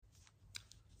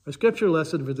Our scripture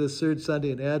lesson for this third Sunday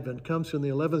in Advent comes from the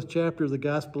 11th chapter of the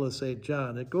Gospel of St.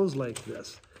 John. It goes like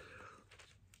this.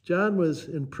 John was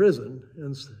in prison,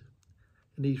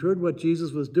 and he heard what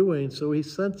Jesus was doing, so he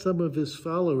sent some of his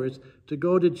followers to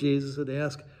go to Jesus and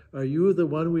ask, "Are you the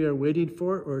one we are waiting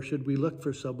for, or should we look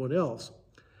for someone else?"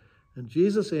 And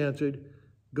Jesus answered,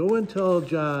 "Go and tell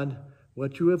John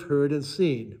what you have heard and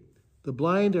seen. The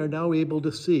blind are now able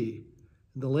to see,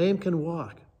 and the lame can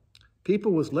walk.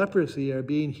 People with leprosy are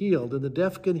being healed, and the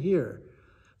deaf can hear.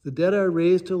 The dead are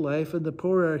raised to life, and the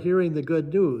poor are hearing the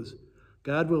good news.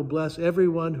 God will bless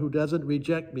everyone who doesn't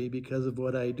reject me because of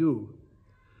what I do."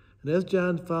 And as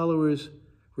John's followers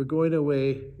were going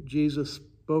away, Jesus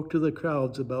spoke to the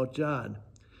crowds about John.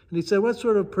 And he said, "What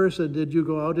sort of person did you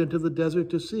go out into the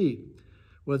desert to see?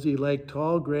 Was he like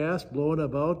tall grass blown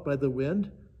about by the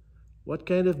wind? What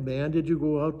kind of man did you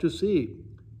go out to see?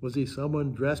 Was he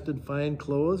someone dressed in fine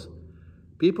clothes?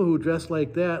 People who dress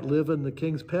like that live in the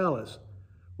king's palace.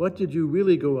 What did you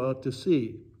really go out to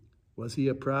see? Was he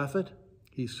a prophet?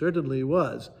 He certainly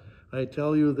was. I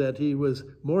tell you that he was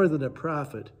more than a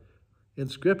prophet. In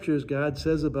scriptures, God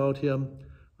says about him,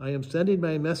 'I am sending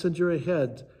my messenger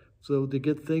ahead so to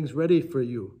get things ready for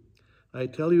you.' I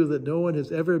tell you that no one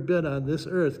has ever been on this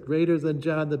earth greater than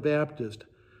John the Baptist,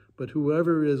 but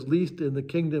whoever is least in the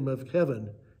kingdom of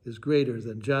heaven is greater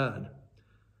than John."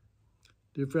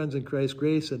 Dear friends in Christ,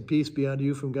 grace and peace be unto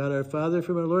you from God our Father,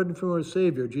 from our Lord and from our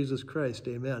Savior, Jesus Christ.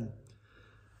 Amen.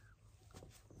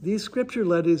 These scripture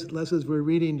lessons we're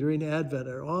reading during Advent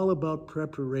are all about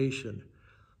preparation.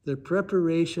 They're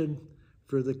preparation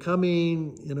for the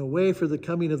coming, in a way, for the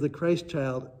coming of the Christ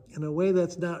child, in a way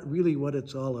that's not really what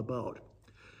it's all about.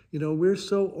 You know, we're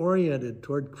so oriented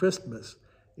toward Christmas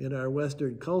in our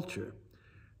Western culture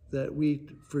that we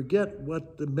forget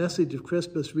what the message of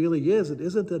Christmas really is. It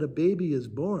isn't that a baby is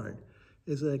born.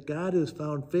 It's that God has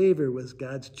found favor with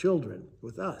God's children,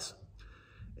 with us.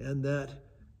 And that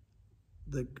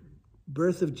the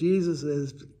birth of Jesus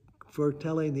is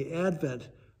foretelling the advent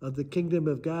of the kingdom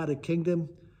of God, a kingdom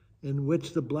in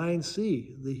which the blind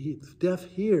see, the deaf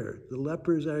hear, the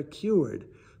lepers are cured,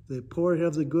 the poor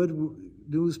have the good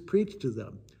news preached to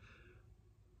them.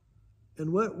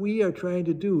 And what we are trying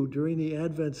to do during the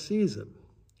Advent season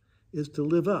is to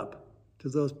live up to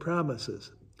those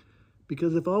promises.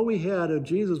 Because if all we had of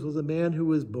Jesus was a man who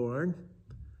was born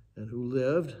and who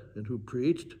lived and who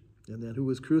preached and then who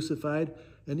was crucified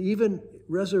and even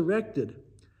resurrected,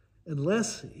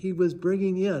 unless he was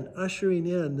bringing in, ushering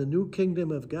in the new kingdom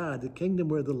of God, the kingdom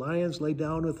where the lions lay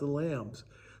down with the lambs,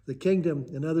 the kingdom,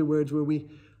 in other words, where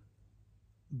we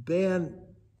ban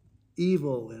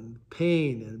evil and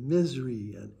pain and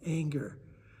misery and anger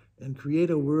and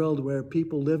create a world where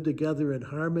people live together in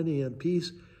harmony and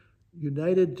peace,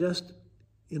 united just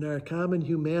in our common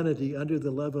humanity under the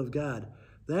love of God.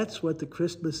 That's what the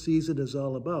Christmas season is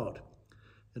all about.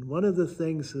 And one of the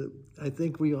things that I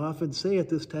think we often say at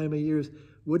this time of year is,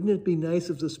 wouldn't it be nice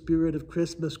if the spirit of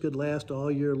Christmas could last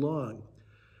all year long?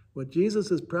 What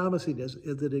Jesus is promising us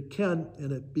is that it can,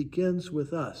 and it begins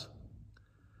with us.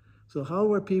 So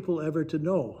how are people ever to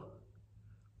know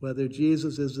whether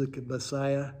Jesus is the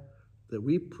Messiah that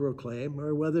we proclaim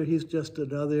or whether he's just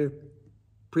another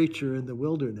preacher in the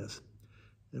wilderness?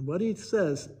 And what he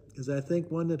says is, I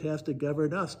think, one that has to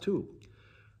govern us too.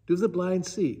 Do the blind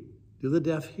see? Do the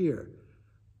deaf hear?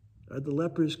 Are the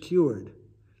lepers cured?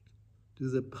 Do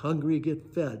the hungry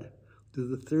get fed? Do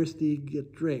the thirsty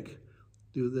get drink?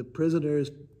 Do the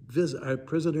prisoners are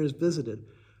prisoners visited?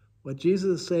 What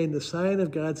Jesus is saying, the sign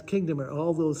of God's kingdom are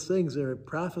all those things that are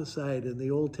prophesied in the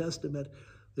Old Testament.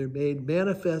 They're made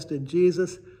manifest in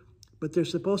Jesus, but they're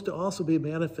supposed to also be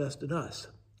manifest in us.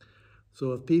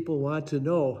 So if people want to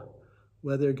know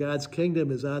whether God's kingdom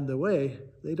is on the way,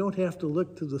 they don't have to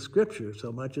look to the scripture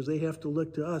so much as they have to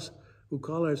look to us who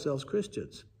call ourselves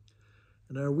Christians.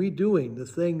 And are we doing the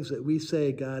things that we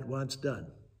say God wants done?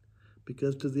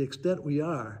 Because to the extent we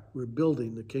are, we're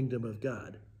building the kingdom of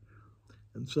God.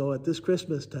 And so at this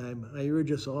Christmas time, I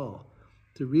urge us all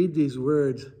to read these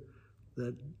words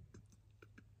that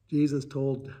Jesus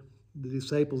told the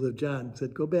disciples of John. He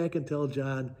said, go back and tell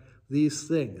John these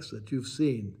things that you've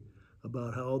seen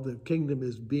about how the kingdom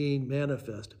is being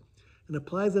manifest, and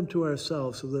apply them to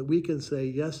ourselves so that we can say,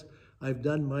 yes, I've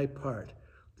done my part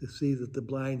to see that the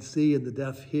blind see and the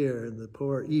deaf hear and the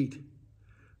poor eat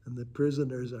and the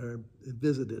prisoners are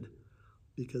visited.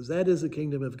 Because that is the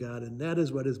kingdom of God, and that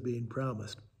is what is being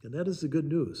promised. And that is the good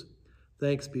news.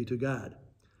 Thanks be to God.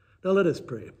 Now let us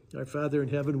pray. Our Father in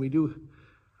heaven, we do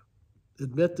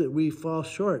admit that we fall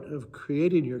short of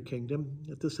creating your kingdom.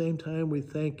 At the same time, we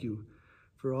thank you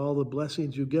for all the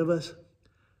blessings you give us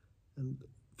and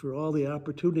for all the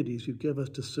opportunities you give us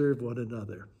to serve one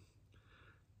another.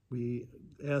 We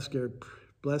ask your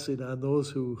blessing on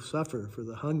those who suffer, for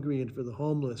the hungry and for the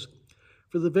homeless,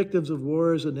 for the victims of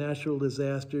wars and natural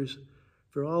disasters,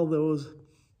 for all those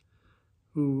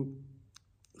who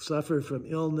suffer from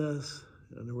illness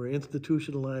and who are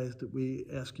institutionalized. We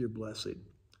ask your blessing.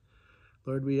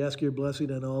 Lord, we ask your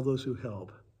blessing on all those who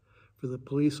help, for the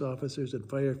police officers and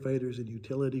firefighters and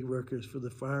utility workers, for the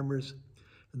farmers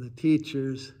and the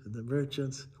teachers and the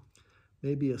merchants,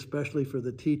 maybe especially for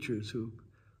the teachers who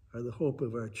are the hope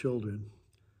of our children.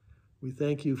 We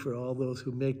thank you for all those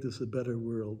who make this a better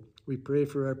world. We pray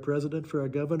for our president, for our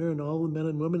governor, and all the men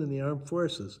and women in the armed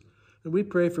forces. And we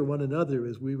pray for one another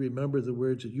as we remember the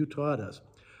words that you taught us.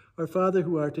 Our Father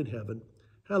who art in heaven,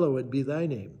 hallowed be thy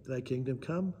name. Thy kingdom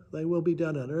come, thy will be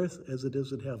done on earth as it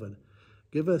is in heaven.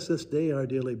 Give us this day our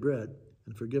daily bread,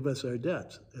 and forgive us our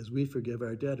debts as we forgive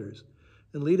our debtors.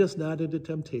 And lead us not into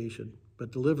temptation,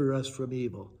 but deliver us from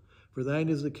evil. For thine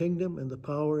is the kingdom and the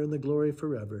power and the glory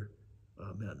forever.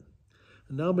 Amen.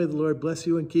 And now may the Lord bless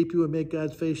you and keep you, and make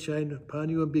God's face shine upon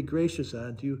you and be gracious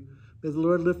unto you. May the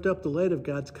Lord lift up the light of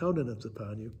God's countenance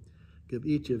upon you. Give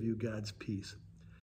each of you God's peace.